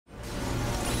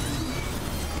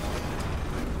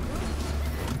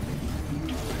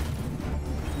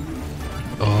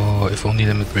if only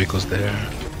Limit Break was there.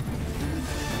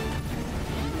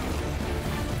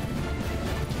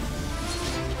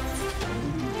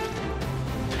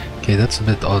 Okay, that's a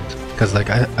bit odd, because like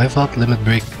I thought Limit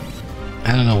Break,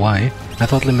 I don't know why, I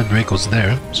thought Limit Break was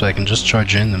there, so I can just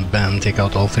charge in and bam, take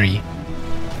out all three.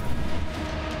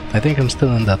 I think I'm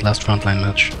still in that last frontline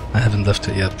match, I haven't left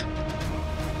it yet.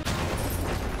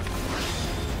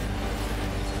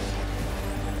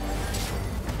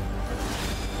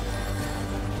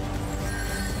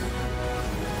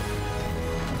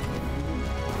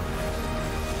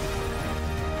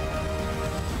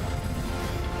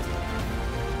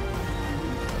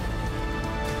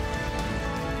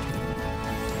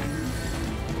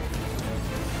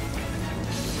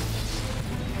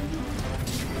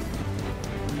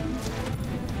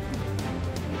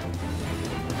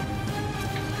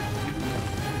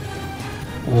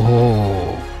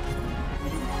 Whoa.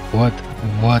 What?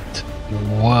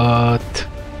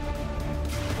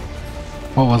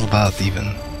 What was that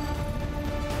even?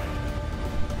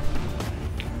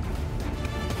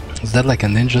 Is that like a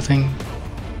ninja thing?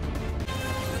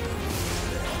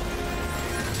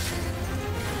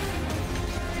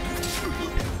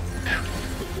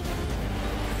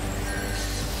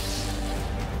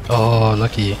 Oh,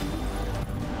 lucky.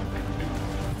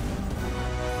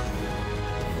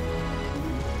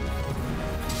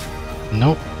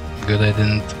 Nope. Good I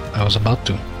didn't. I was about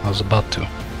to.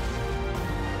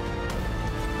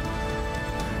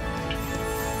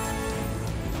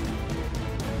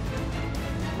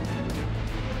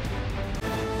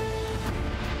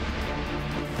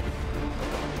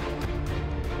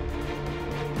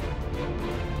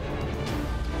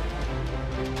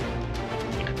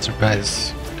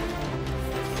 Surprise.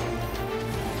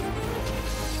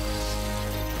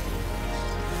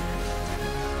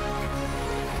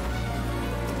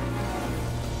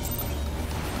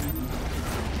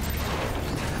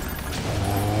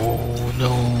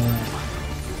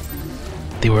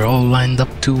 They were all lined up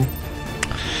too.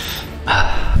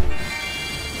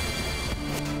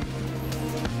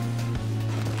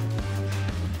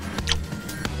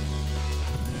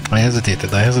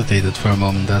 I hesitated for a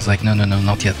moment. I was like, no,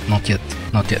 not yet,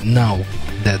 now,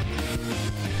 dead.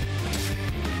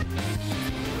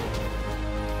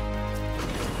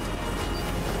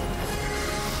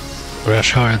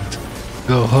 Rush hard,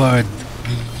 go hard.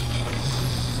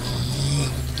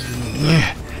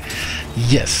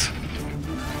 Yes.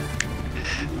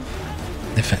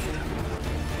 Defend.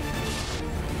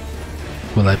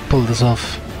 Will I pull this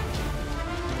off?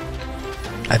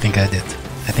 I think I did.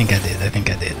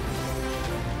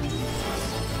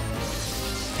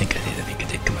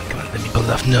 Come on, let me pull it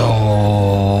off.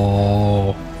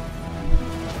 No!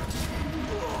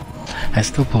 I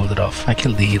still pulled it off. I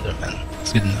killed the healer, man.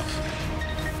 It's good enough.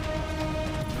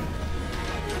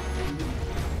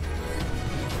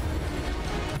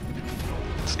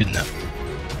 It's good enough.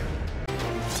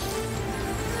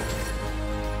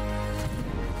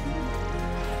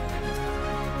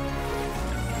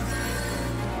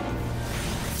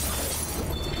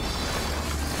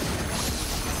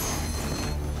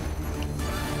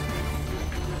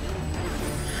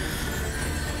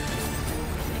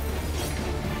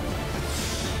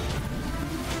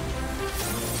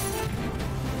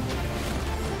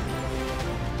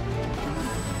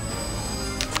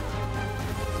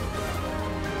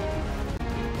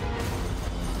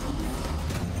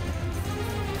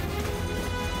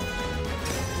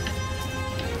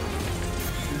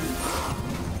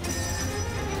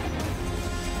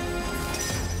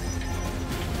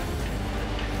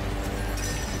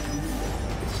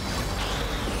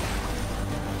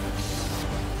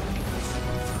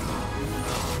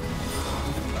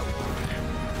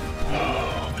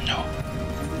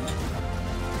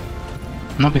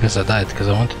 Not because I died, because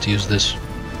I wanted to use this.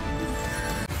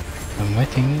 I'm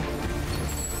waiting.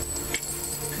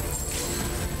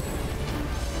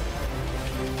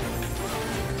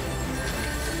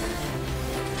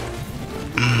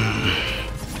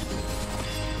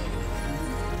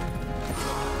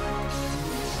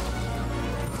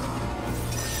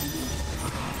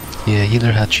 Yeah,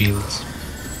 healer had shields.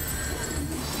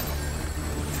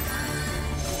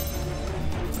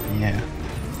 Yeah.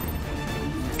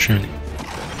 Surely.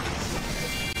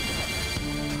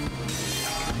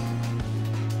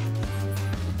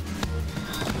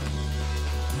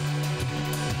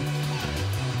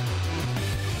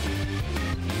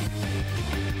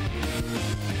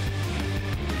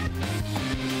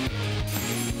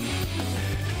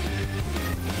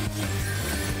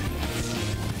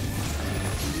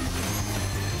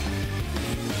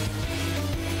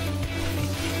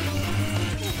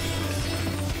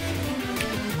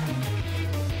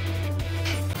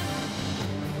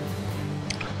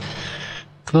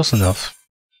 close enough.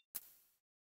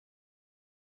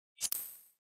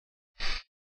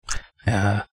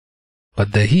 Yeah,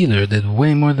 but the healer did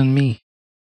way more than me.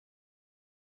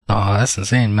 Oh, that's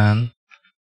insane, man.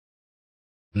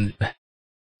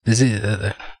 Is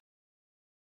it...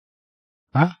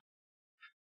 huh?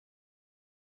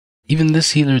 Even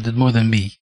this healer did more than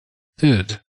me.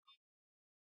 Dude.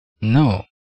 No.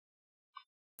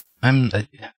 I'm...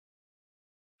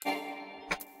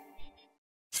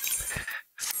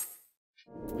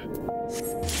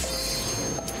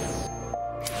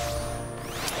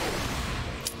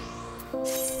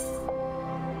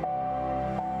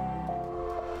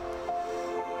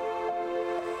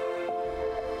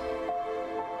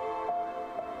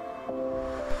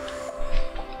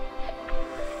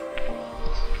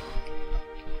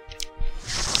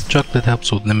 chocolate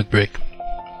helps with limit break.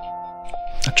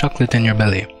 A chocolate in your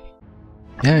belly.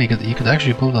 Yeah, you could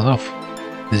actually pull that off.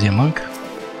 Is he a monk?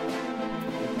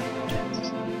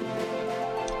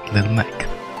 Little Mac.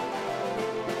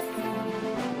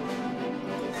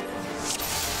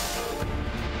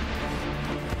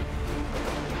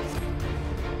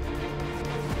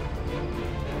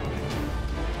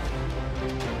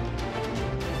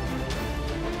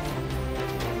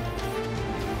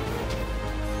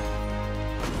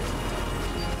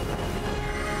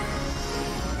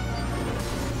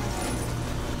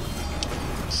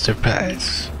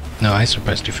 Surprise. No, I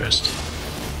surprised you first.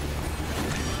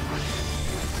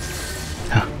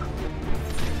 Huh.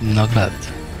 Not bad.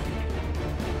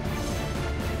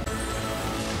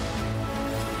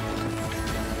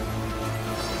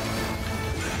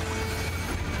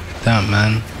 Damn,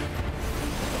 man.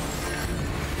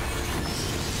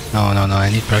 No, I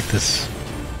need practice.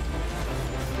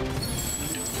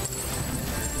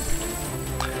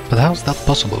 But how's that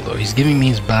possible though? He's giving me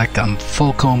his back, I'm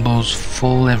full combos,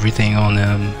 full everything on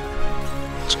him.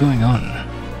 What's going on?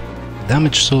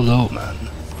 Damage so low, man.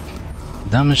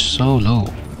 Damage so low.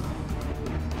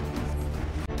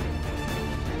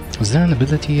 Is there an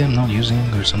ability I'm not using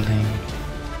or something?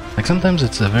 Like sometimes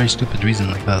it's a very stupid reason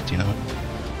like that, you know?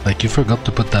 Like you forgot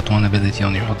to put that one ability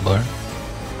on your hotbar.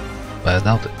 But I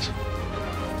doubt it.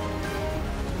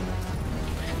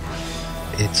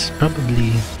 It's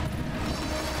probably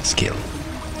skill,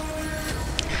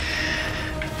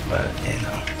 but you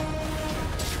know,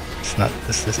 it's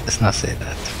not say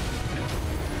that.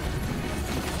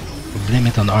 Blame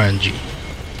it on RNG,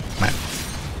 man.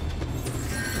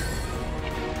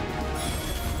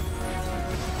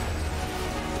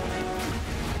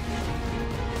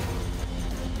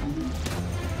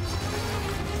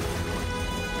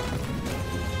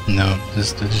 No,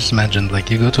 just imagine like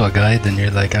you go to a guide and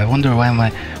you're like, I wonder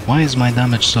why is my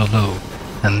damage so low?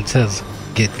 And it says,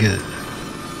 get good.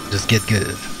 Just get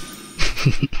good.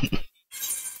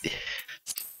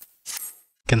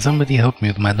 Can somebody help me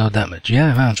with my low damage?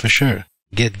 Yeah, man, for sure.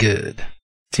 Get good.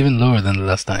 It's even lower than the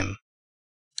last time.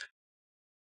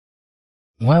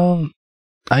 Well,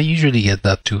 I usually get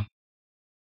that too.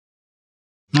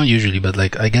 Not usually, but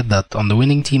like, I get that. On the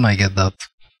winning team, I get that.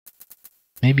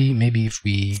 Maybe if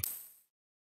we